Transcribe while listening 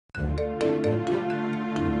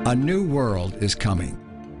A new world is coming,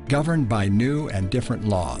 governed by new and different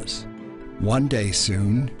laws. One day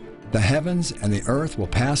soon, the heavens and the earth will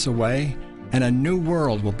pass away, and a new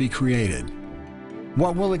world will be created.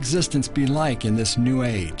 What will existence be like in this new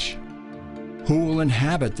age? Who will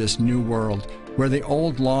inhabit this new world where the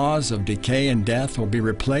old laws of decay and death will be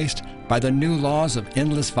replaced by the new laws of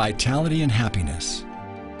endless vitality and happiness?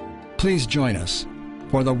 Please join us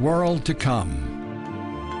for the world to come.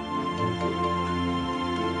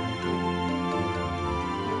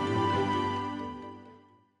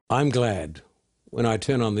 I'm glad when I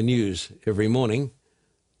turn on the news every morning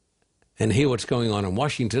and hear what's going on in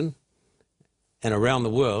Washington and around the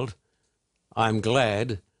world. I'm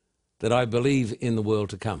glad that I believe in the world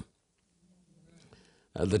to come.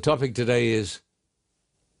 The topic today is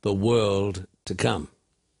the world to come.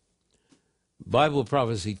 Bible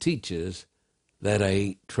prophecy teaches that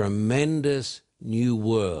a tremendous new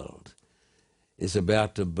world is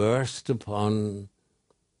about to burst upon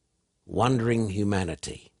wandering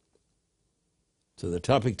humanity. So the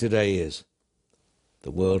topic today is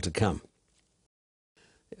the world to come.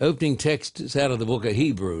 The opening text is out of the book of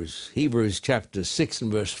Hebrews, Hebrews chapter 6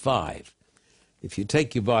 and verse 5. If you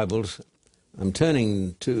take your Bibles, I'm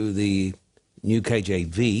turning to the New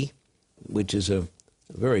KJV, which is a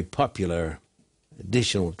very popular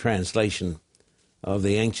additional translation of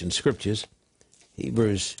the ancient scriptures.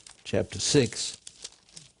 Hebrews chapter 6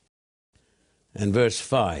 and verse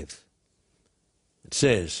 5. It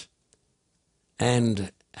says,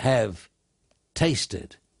 "And have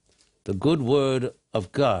tasted the good word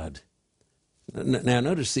of God." Now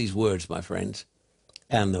notice these words, my friends.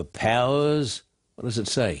 "And the powers," what does it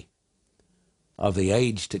say? "Of the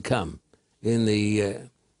age to come." In the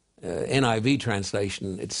NIV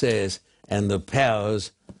translation, it says, "and the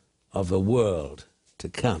powers of the world to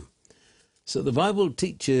come." So the Bible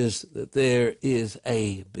teaches that there is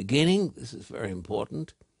a beginning. This is very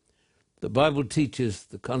important. The Bible teaches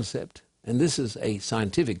the concept, and this is a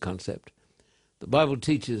scientific concept. The Bible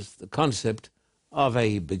teaches the concept of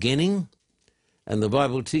a beginning, and the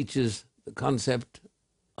Bible teaches the concept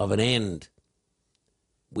of an end,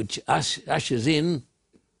 which ushers in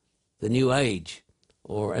the new age,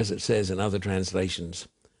 or as it says in other translations,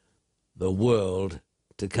 the world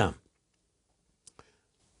to come.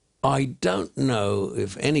 I don't know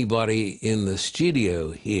if anybody in the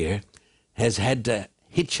studio here has had to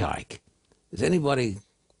hitchhike. Has anybody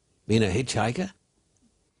been a hitchhiker?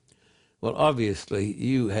 Well, obviously,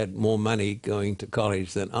 you had more money going to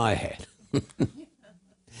college than I had.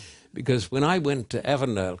 Because when I went to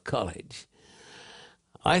Avondale College,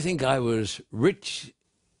 I think I was rich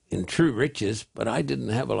in true riches, but I didn't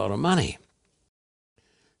have a lot of money.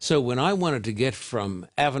 So when I wanted to get from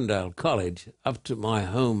Avondale College up to my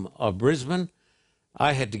home of Brisbane,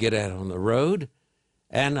 I had to get out on the road,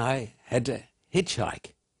 and I had to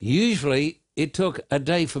hitchhike. Usually, it took a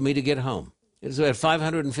day for me to get home. It was about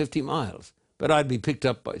 550 miles, but I'd be picked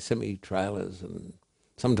up by semi-trailers and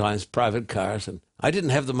sometimes private cars, and I didn't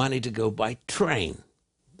have the money to go by train,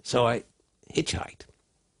 so I hitchhiked.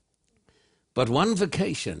 But one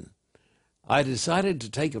vacation, I decided to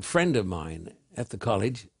take a friend of mine at the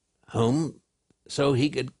college home so he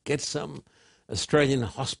could get some Australian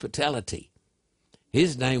hospitality.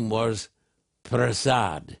 His name was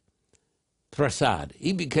Prasad. Prasad.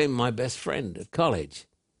 He became my best friend at college.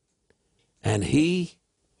 And he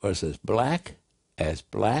was as black as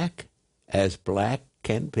black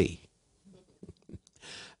can be.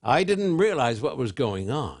 I didn't realize what was going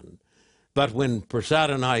on, but when Prasad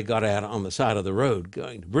and I got out on the side of the road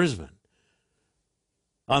going to Brisbane,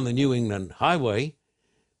 on the New England Highway,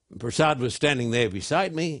 Prasad was standing there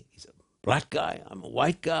beside me. He's a black guy, I'm a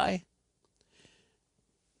white guy.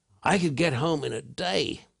 I could get home in a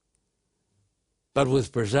day, but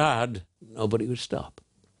with Prasad, nobody would stop.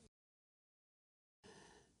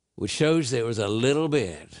 Which shows there was a little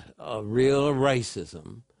bit of real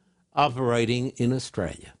racism operating in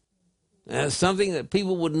Australia. That's something that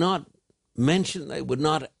people would not mention, they would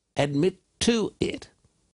not admit to it.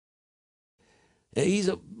 He's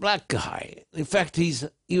a black guy. In fact, he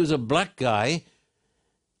was a black guy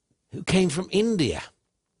who came from India.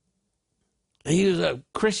 He was a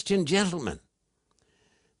Christian gentleman.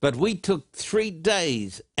 But we took 3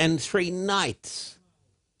 days and 3 nights.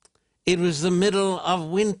 It was the middle of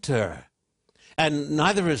winter, and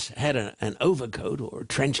neither of us had an overcoat or a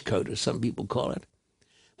trench coat, as some people call it.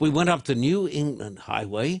 We went up the New England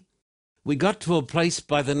Highway. We got to a place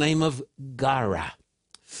by the name of Gara.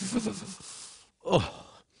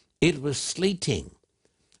 Oh, it was sleeting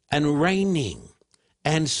and raining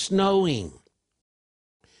and snowing.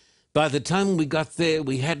 By the time we got there,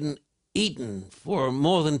 we hadn't eaten for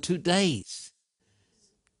more than 2 days.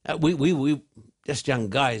 We just young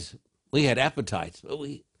guys, we had appetites, but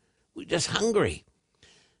we just hungry.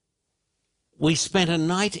 We spent a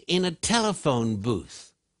night in a telephone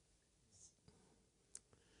booth.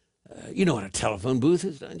 You know what a telephone booth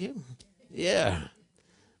is, don't you? Yeah.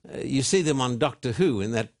 You see them on Doctor Who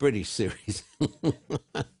in that British series.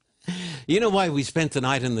 You know why we spent the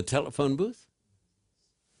night in the telephone booth?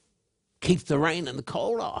 Keep the rain and the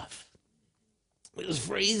cold off. It was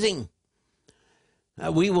freezing.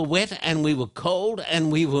 We were wet and we were cold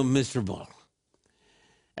and we were miserable.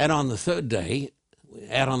 And on the third day, we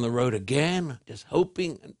were out on the road again, just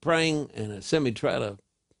hoping and praying, and a semi-trailer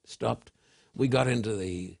stopped. We got into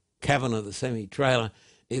the cabin of the semi-trailer.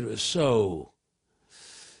 It was so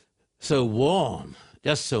warm,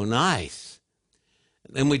 just so nice.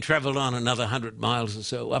 Then we traveled on another 100 miles or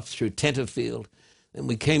so up through Tenterfield. Then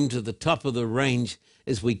we came to the top of the range.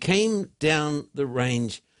 As we came down the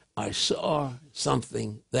range, I saw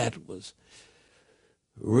something that was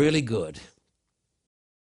really good.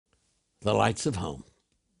 The lights of home.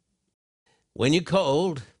 When you're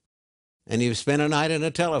cold and you've spent a night in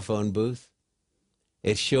a telephone booth,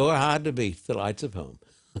 it's sure hard to beat the lights of home.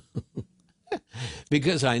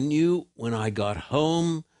 Because I knew when I got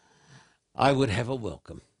home, I would have a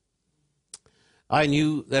welcome. I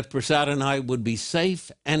knew that Prasad and I would be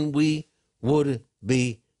safe and we would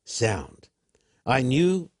be sound. I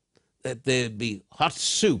knew that there'd be hot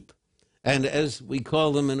soup, and as we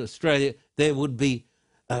call them in Australia, there would be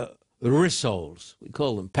rissoles. We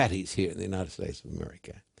call them patties here in the United States of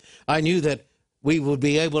America. I knew that we would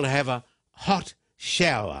be able to have a hot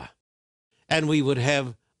shower, and we would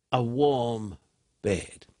have a warm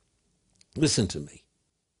bed. Listen to me.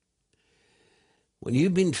 When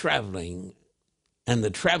you've been traveling and the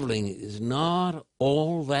traveling is not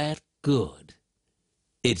all that good,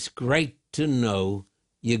 it's great to know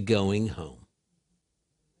you're going home.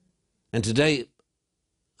 And today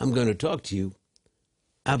I'm going to talk to you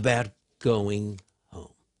about going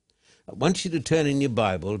home. I want you to turn in your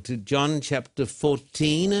Bible to John chapter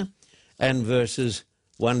 14 and verses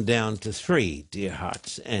 1 down to 3, dear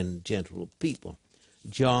hearts and gentle people.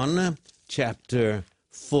 John chapter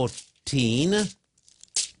 14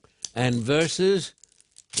 and verses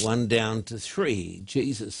 1 down to 3.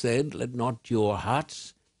 Jesus said, "Let not your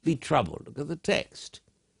hearts be troubled." Look at the text.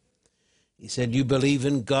 He said, "You believe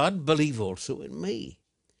in God, believe also in me.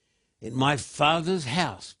 In my Father's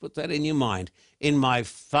house," put that in your mind, "in my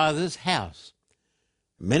Father's house,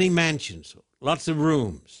 many mansions, lots of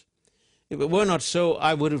rooms. If it were not so,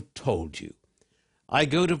 I would have told you. I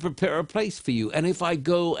go to prepare a place for you, and if I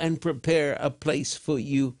go and prepare a place for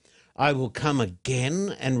you, I will come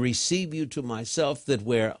again and receive you to myself, that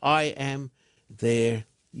where I am, there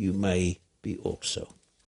you may be also."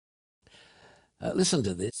 Listen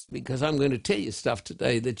to this, because I'm going to tell you stuff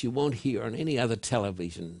today that you won't hear on any other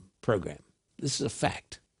television program. This is a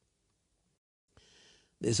fact.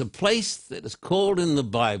 There's a place that is called in the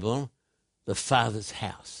Bible the Father's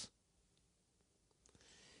house.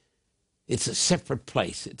 It's a separate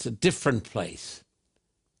place. It's a different place.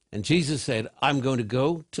 And Jesus said, "I'm going to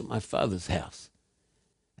go to my Father's house.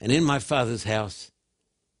 And in my Father's house,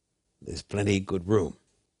 there's plenty of good room."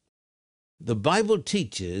 The Bible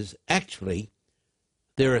teaches, actually,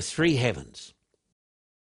 there are 3 heavens.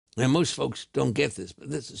 Now, most folks don't get this, but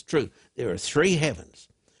this is true. There are 3 heavens.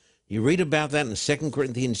 You read about that in 2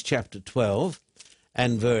 Corinthians chapter 12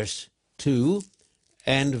 and verse 2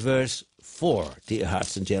 and verse 4, dear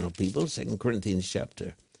hearts and gentle people. 2 Corinthians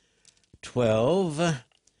chapter 12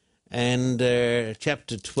 and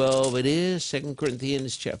chapter 12 it is, 2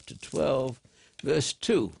 Corinthians chapter 12, verse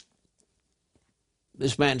 2.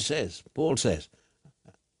 This man says, Paul says,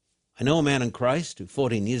 "I know a man in Christ who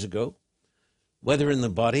 14 years ago, whether in the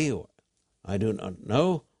body or I do not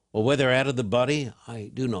know, or whether out of the body I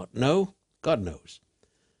do not know, God knows.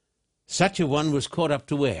 Such a one was caught up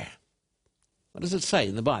to where?" What does it say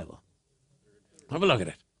in the Bible? Have a look at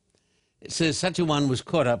it. It says such a one was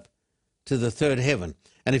caught up to the 3rd heaven.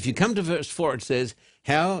 And if you come to verse 4, it says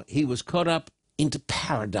how he was caught up into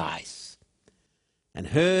paradise and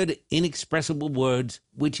heard inexpressible words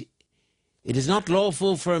which it is not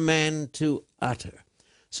lawful for a man to utter.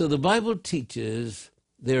 So the Bible teaches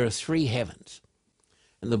there are 3 heavens.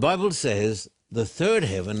 And the Bible says the 3rd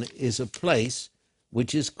heaven is a place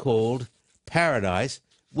which is called paradise,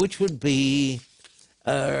 which would be,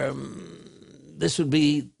 this would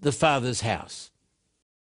be the Father's house.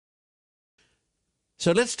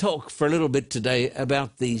 So let's talk for a little bit today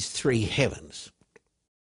about these 3 heavens.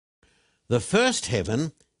 The first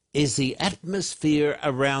heaven is the atmosphere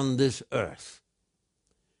around this earth.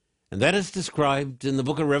 And that is described in the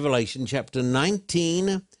book of Revelation, chapter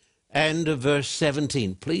 19 and verse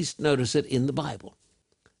 17. Please notice it in the Bible.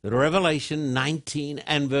 Revelation 19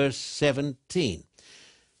 and verse 17.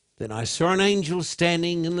 Then I saw an angel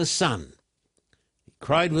standing in the sun. He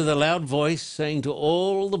cried with a loud voice, saying to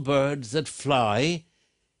all the birds that fly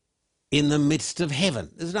in the midst of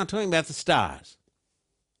heaven. This is not talking about the stars,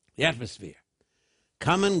 the atmosphere.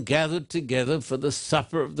 Come and gather together for the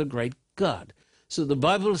supper of the great God. So the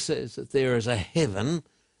Bible says that there is a heaven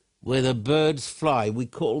where the birds fly. We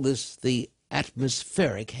call this the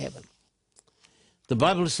atmospheric heaven. The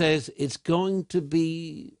Bible says it's going to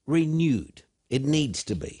be renewed. It needs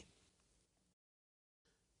to be.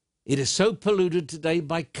 It is so polluted today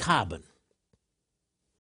by carbon.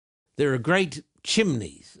 There are great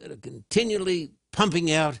chimneys that are continually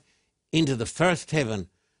pumping out into the first heaven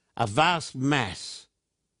a vast mass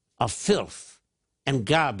of filth and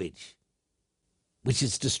garbage, which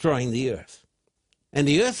is destroying the earth. And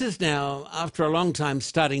the earth is now, after a long time,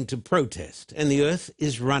 starting to protest, and the earth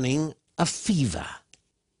is running a fever.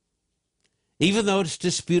 Even though it's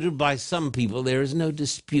disputed by some people, there is no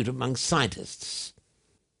dispute among scientists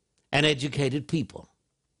and educated people.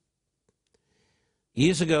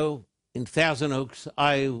 Years ago in Thousand Oaks,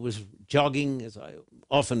 I was jogging, as I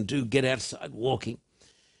often do, get outside walking,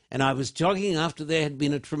 and I was jogging after there had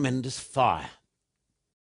been a tremendous fire.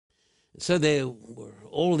 So there were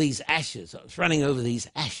all these ashes. I was running over these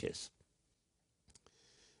ashes.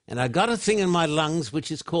 And I got a thing in my lungs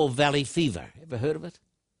which is called valley fever. Ever heard of it?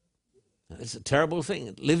 It's a terrible thing.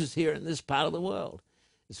 It lives here in this part of the world.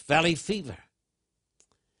 It's valley fever.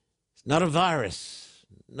 It's not a virus,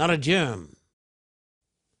 not a germ.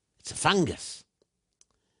 It's a fungus.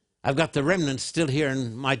 I've got the remnants still here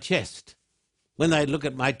in my chest. When they look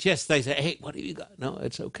at my chest, they say, hey, what have you got? No,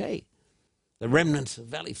 it's okay. The remnants of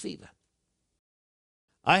valley fever.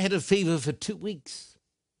 I had a fever for 2 weeks.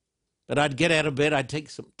 But I'd get out of bed, I'd take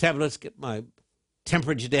some tablets, get my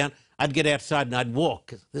temperature down. I'd get outside and I'd walk.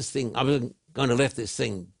 'Cause this thing, I wasn't going to let this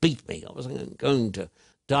thing beat me. I wasn't going to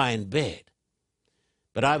die in bed.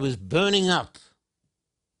 But I was burning up.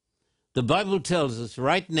 The Bible tells us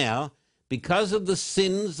right now, because of the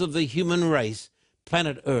sins of the human race,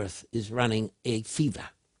 planet Earth is running a fever.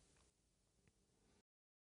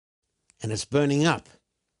 And it's burning up.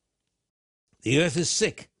 The earth is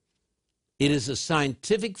sick. It is a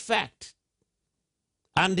scientific fact,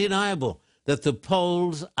 undeniable, that the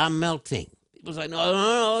poles are melting. People say,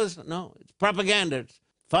 no, it's propaganda, it's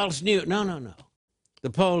false news. No. The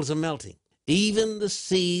poles are melting. Even the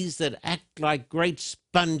seas that act like great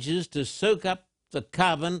sponges to soak up the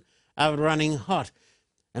carbon are running hot.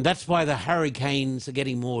 And that's why the hurricanes are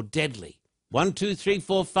getting more deadly. 1, 2, 3,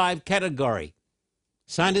 4, 5 category.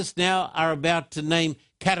 Scientists now are about to name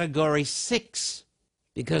category 6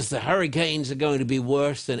 because the hurricanes are going to be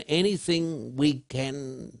worse than anything we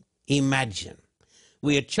can imagine.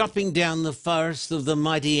 We are chopping down the forests of the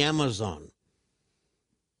mighty Amazon.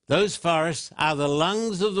 Those forests are the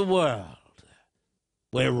lungs of the world.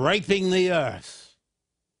 We're raping the earth.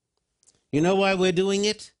 You know why we're doing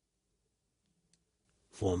it?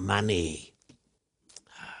 For money.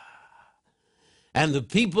 And the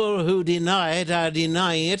people who deny it are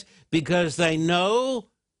denying it because they know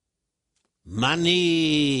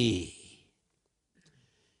money.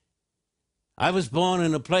 I was born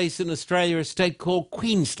in a place in Australia, a state called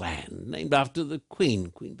Queensland, named after the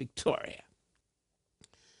Queen, Queen Victoria.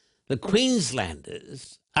 The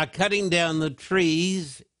Queenslanders are cutting down the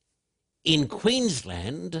trees in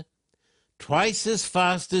Queensland twice as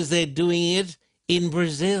fast as they're doing it in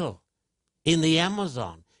Brazil, in the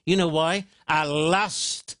Amazon. You know why? A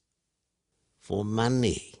lust for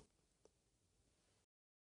money.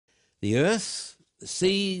 The earth, the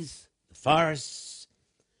seas, the forests,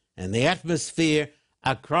 and the atmosphere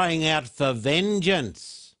are crying out for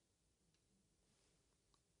vengeance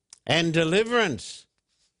and deliverance.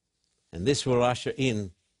 And this will usher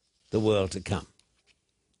in the world to come.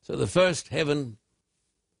 So the first heaven,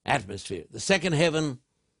 atmosphere. The second heaven,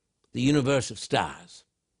 the universe of stars.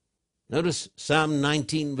 Notice Psalm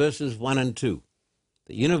 19, verses 1 and 2.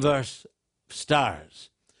 The universe of stars.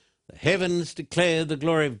 The heavens declare the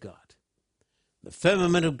glory of God. The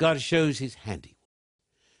firmament of God shows his handiwork.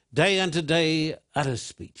 Day unto day utters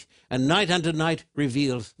speech, and night unto night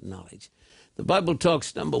reveals knowledge. The Bible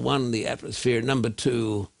talks, number 1, the atmosphere, number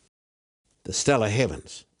 2, the stellar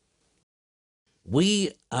heavens.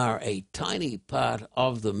 We are a tiny part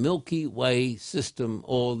of the Milky Way system,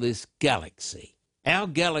 or this galaxy. Our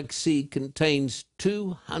galaxy contains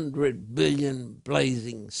 200 billion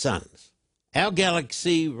blazing suns. Our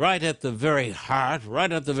galaxy, right at the very heart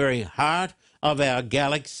of our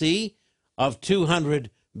galaxy of 200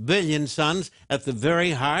 billion suns, at the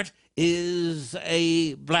very heart is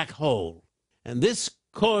a black hole. And this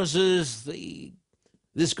causes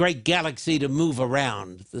this great galaxy to move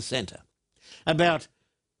around the center. About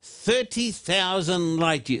 30,000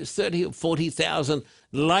 light years, 30 or 40,000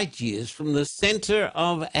 light years from the center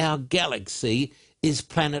of our galaxy is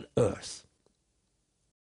planet Earth.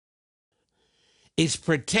 It's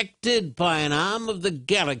protected by an arm of the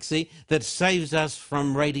galaxy that saves us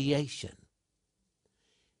from radiation.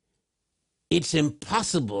 It's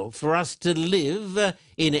impossible for us to live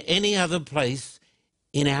in any other place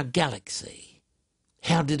in our galaxy.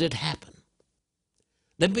 How did it happen?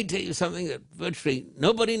 Let me tell you something that virtually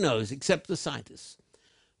nobody knows except the scientists.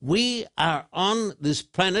 We are on this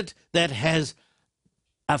planet that has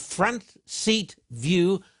a front seat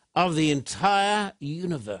view of the entire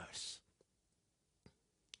universe.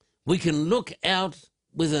 We can look out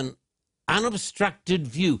with an unobstructed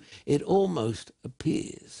view. It almost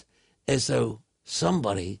appears as though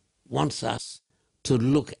somebody wants us to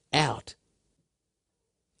look out.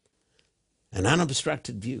 An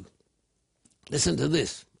unobstructed view. Listen to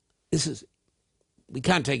this. We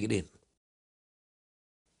can't take it in.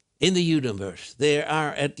 In the universe, there are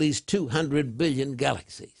at least 200 billion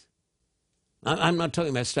galaxies. I'm not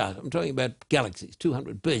talking about stars. I'm talking about galaxies,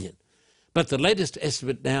 200 billion. But the latest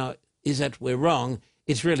estimate now is that we're wrong.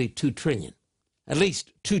 It's really 2 trillion. At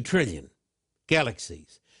least 2 trillion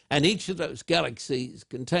galaxies. And each of those galaxies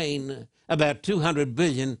contain about 200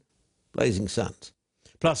 billion blazing suns,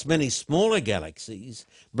 plus many smaller galaxies,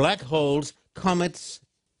 black holes, comets,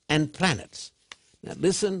 and planets. Now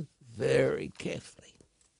listen very carefully.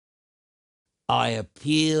 I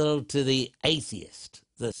appeal to the atheist,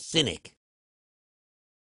 the cynic.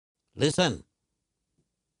 Listen.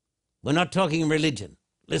 We're not talking religion.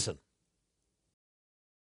 Listen.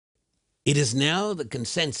 It is now the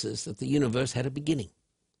consensus that the universe had a beginning.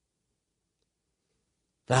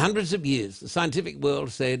 For hundreds of years, the scientific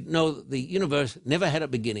world said, no, the universe never had a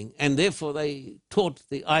beginning, and therefore they taught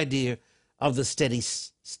the idea of the steady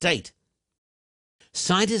state.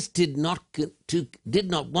 Scientists did not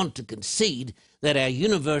want to concede that our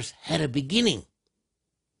universe had a beginning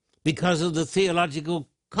because of the theological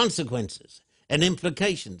consequences and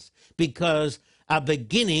implications, because a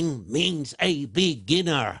beginning means a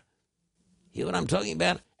beginner. Hear what I'm talking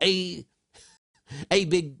about? A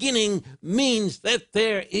beginning means that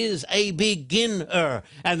there is a beginner.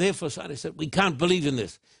 And therefore scientists said, we can't believe in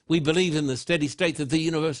this. We believe in the steady state that the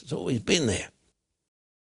universe has always been there.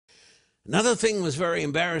 Another thing was very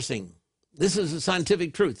embarrassing. This is a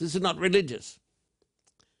scientific truth. This is not religious.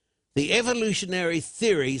 The evolutionary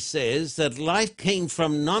theory says that life came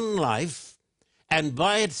from non-life and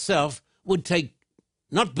by itself would take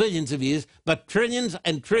not billions of years, but trillions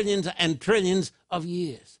and trillions and trillions of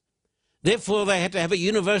years. Therefore, they had to have a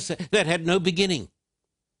universe that had no beginning.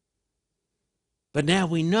 But now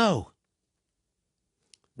we know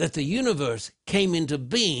that the universe came into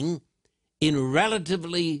being in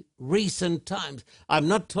relatively recent times. I'm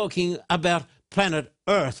not talking about planet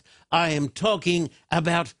Earth. I am talking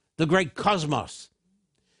about the great cosmos.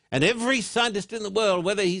 And every scientist in the world,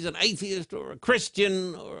 whether he's an atheist or a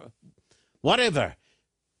Christian or whatever,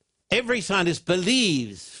 every scientist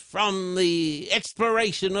believes from the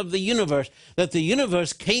exploration of the universe that the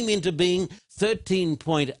universe came into being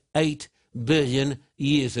 13.8 billion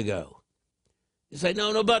years ago. You say,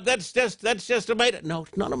 no, but that's just a made-up. No,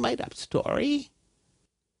 it's not a made-up story.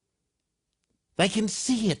 They can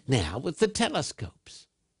see it now with the telescopes.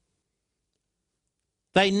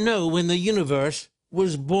 They know when the universe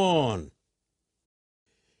was born.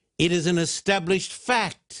 It is an established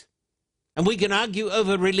fact. And we can argue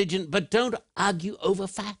over religion, but don't argue over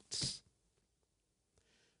facts.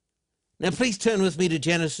 Now, please turn with me to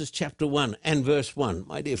Genesis chapter 1 and verse 1,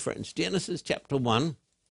 my dear friends. Genesis chapter 1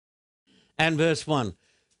 and verse 1.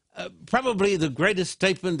 Probably the greatest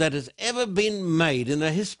statement that has ever been made in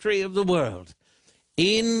the history of the world.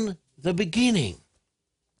 In the beginning,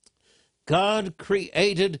 God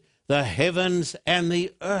created the heavens and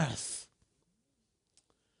the earth.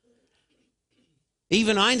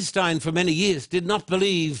 Even Einstein, for many years, did not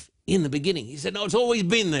believe in the beginning. He said, no, it's always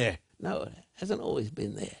been there. No, it hasn't always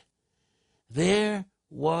been there. There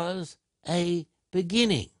was a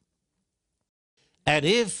beginning. And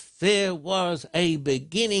if there was a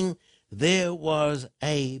beginning, there was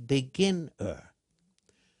a beginner.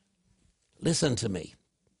 Listen to me.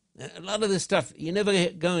 A lot of this stuff you're never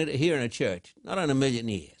going to hear in a church, not in a million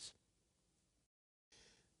years.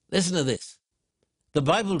 Listen to this. The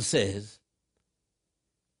Bible says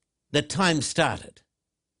that time started.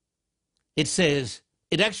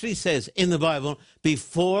 It actually says in the Bible,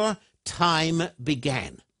 before time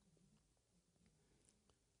began.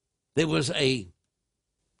 There was a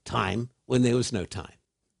time when there was no time.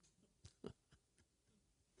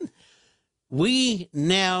 We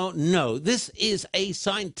now know, this is a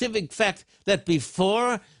scientific fact, that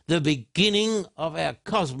before the beginning of our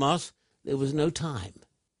cosmos, there was no time.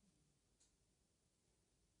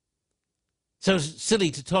 So it's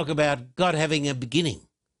silly to talk about God having a beginning,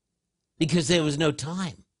 because there was no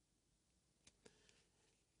time.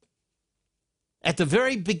 At the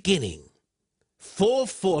very beginning, 4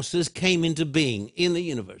 forces came into being in the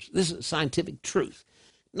universe. This is scientific truth.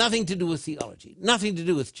 Nothing to do with theology, nothing to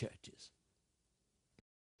do with churches.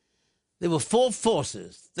 There were 4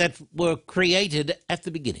 forces that were created at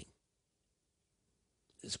the beginning.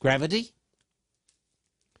 There's gravity,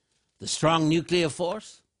 the strong nuclear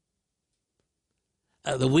force,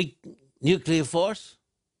 the weak nuclear force,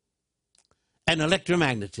 and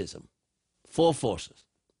electromagnetism. 4 forces.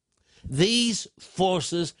 These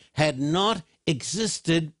forces had not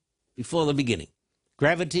existed before the beginning.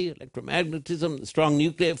 Gravity, electromagnetism, the strong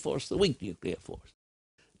nuclear force, the weak nuclear force.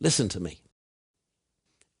 Listen to me.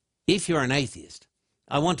 If you're an atheist,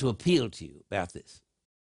 I want to appeal to you about this.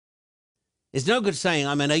 It's no good saying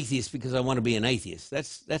I'm an atheist because I want to be an atheist.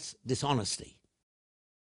 That's dishonesty.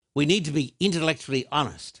 We need to be intellectually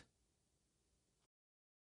honest.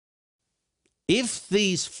 If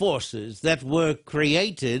these forces that were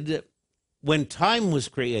created when time was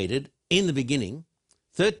created in the beginning,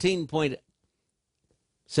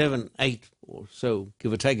 13.78 or so,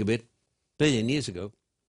 give or take a bit, billion years ago,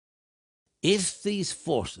 if these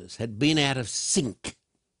forces had been out of sync,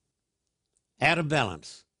 out of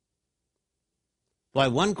balance, by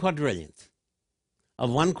 1 quadrillionth of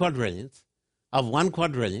 1 quadrillionth of 1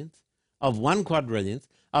 quadrillionth of 1 quadrillionth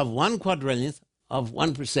of 1 quadrillionth of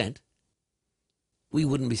 1%, we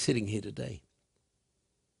wouldn't be sitting here today.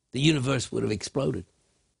 The universe would have exploded.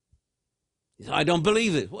 I don't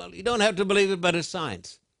believe it. Well, you don't have to believe it, but it's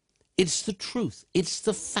science. It's the truth. It's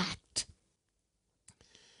the fact.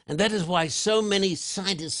 And that is why so many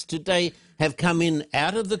scientists today have come in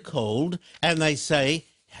out of the cold and they say,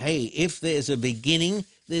 hey, if there's a beginning,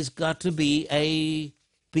 there's got to be a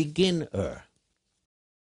beginner.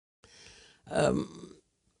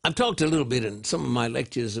 I've talked a little bit in some of my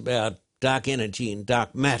lectures about dark energy and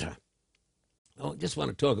dark matter. I just want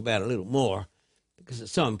to talk about it a little more because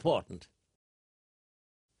it's so important.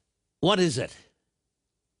 What is it?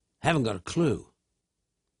 I haven't got a clue.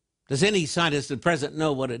 Does any scientist at present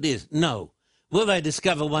know what it is? No. Will they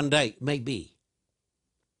discover one day? Maybe.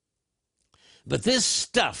 But this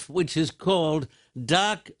stuff, which is called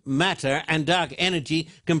dark matter and dark energy,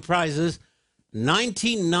 comprises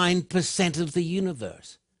 99% of the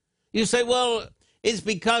universe. You say, well, it's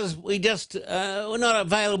because we're not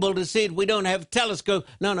available to see it. We don't have a telescope.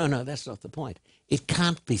 No, that's not the point. It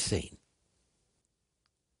can't be seen.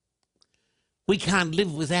 We can't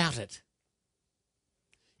live without it.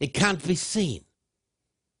 It can't be seen.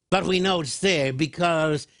 But we know it's there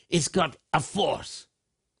because it's got a force.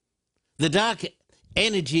 The dark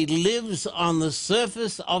energy lives on the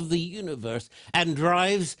surface of the universe and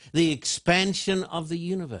drives the expansion of the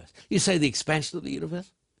universe. You say the expansion of the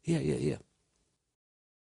universe? Yeah.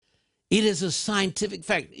 It is a scientific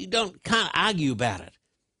fact. You can't argue about it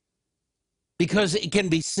because it can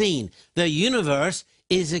be seen. The universe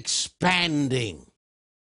is expanding.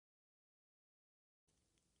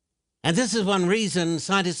 And this is one reason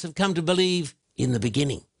scientists have come to believe in the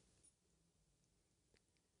beginning.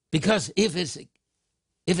 Because if it's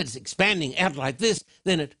expanding out like this,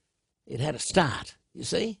 then it had a start, you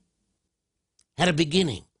see? Had a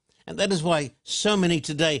beginning. And that is why so many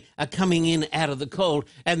today are coming in out of the cold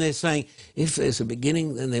and they're saying, if there's a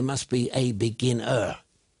beginning, then there must be a beginner.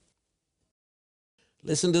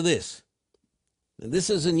 Listen to this. And this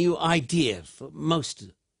is a new idea for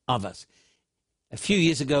most of us. A few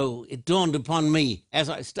years ago, it dawned upon me as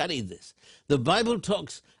I studied this. The Bible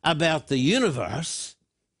talks about the universe,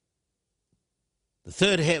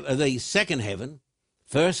 the second heaven,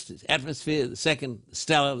 first is atmosphere, the second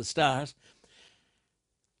stellar, the stars.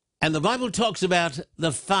 And the Bible talks about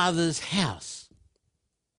the Father's house.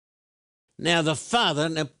 Now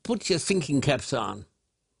put your thinking caps on.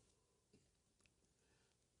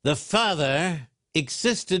 The Father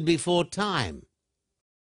existed before time.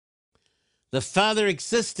 The Father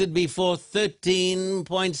existed before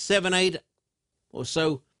 13.78 or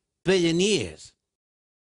so billion years.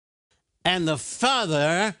 And the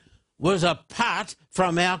Father was apart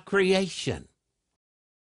from our creation.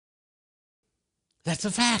 That's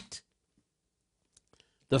a fact.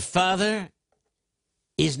 The Father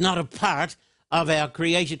is not a part of our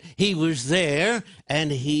creation. He was there and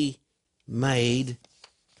he made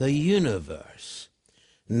the universe.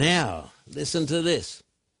 Now, listen to this.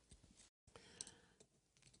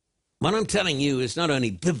 What I'm telling you is not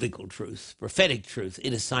only biblical truth, prophetic truth,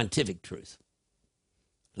 it is scientific truth.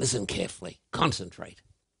 Listen carefully, concentrate.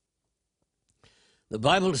 The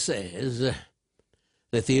Bible says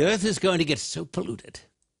that the earth is going to get so polluted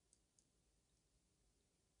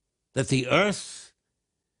that the earth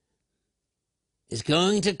is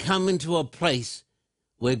going to come into a place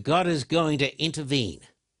where God is going to intervene.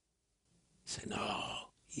 Say, no,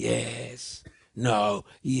 yes, no,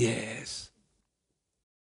 yes.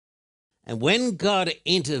 And when God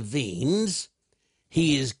intervenes,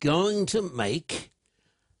 he is going to make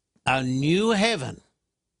a new heaven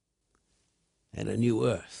and a new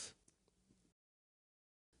earth.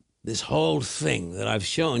 This whole thing that I've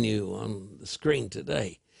shown you on the screen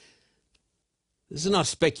today, this is not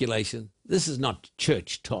speculation. This is not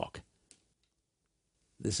church talk.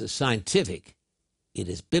 This is scientific. It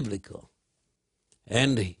is biblical.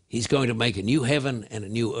 And he's going to make a new heaven and a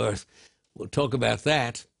new earth. We'll talk about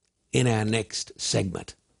that in our next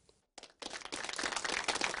segment.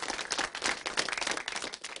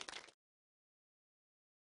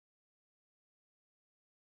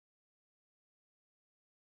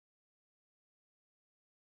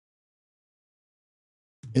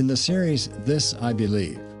 In the series This I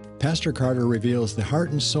Believe, Pastor Carter reveals the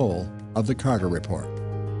heart and soul of the Carter Report.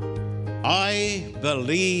 I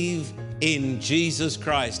believe in Jesus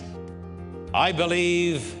Christ. I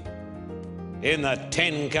believe in the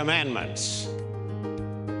 10 Commandments.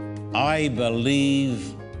 I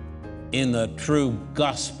believe in the true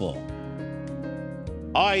gospel.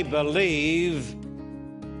 I believe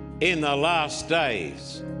in the last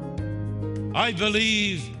days. I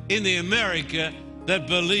believe in the America that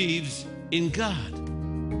believes in God.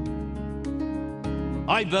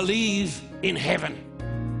 I believe in heaven.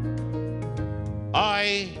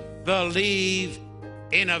 I believe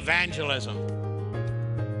in evangelism.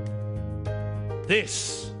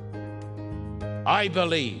 This I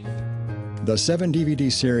believe. The 7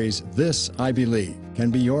 DVD series This I Believe can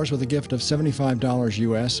be yours with a gift of $75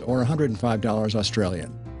 US or $105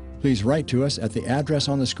 Australian. Please write to us at the address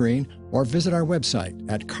on the screen or visit our website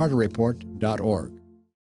at carterreport.org.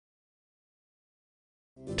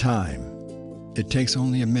 Time. It takes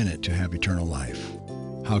only a minute to have eternal life.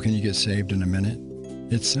 How can you get saved in a minute?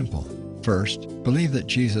 It's simple. First, believe that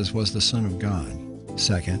Jesus was the Son of God.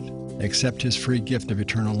 Second, accept his free gift of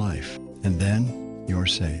eternal life. And then you're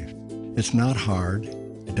saved. It's not hard.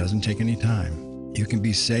 It doesn't take any time. You can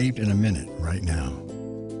be saved in a minute right now.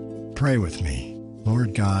 Pray with me.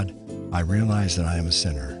 Lord God, I realize that I am a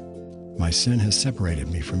sinner. My sin has separated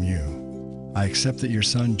me from you. I accept that your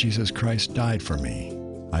Son, Jesus Christ, died for me.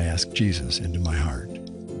 I ask Jesus into my heart.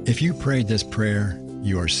 If you prayed this prayer,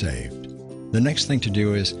 you are saved. The next thing to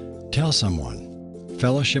do is tell someone.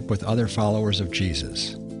 Fellowship with other followers of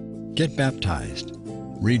Jesus. Get baptized.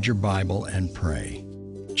 Read your Bible and pray.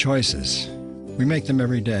 Choices. We make them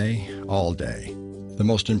every day, all day. The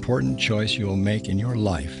most important choice you will make in your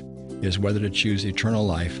life is whether to choose eternal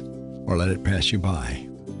life or let it pass you by.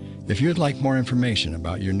 If you'd like more information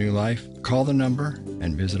about your new life, call the number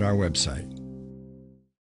and visit our website.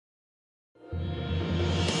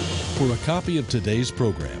 For a copy of today's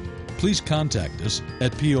program, please contact us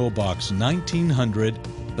at P.O. Box 1900,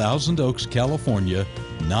 Thousand Oaks, California,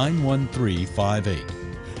 91358.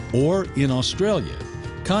 Or in Australia,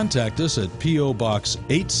 contact us at P.O. Box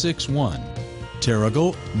 861,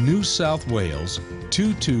 Terrigal, New South Wales,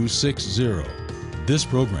 2260. This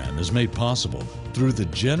program is made possible through the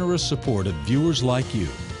generous support of viewers like you.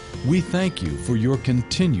 We thank you for your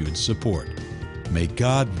continued support. May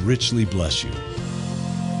God richly bless you.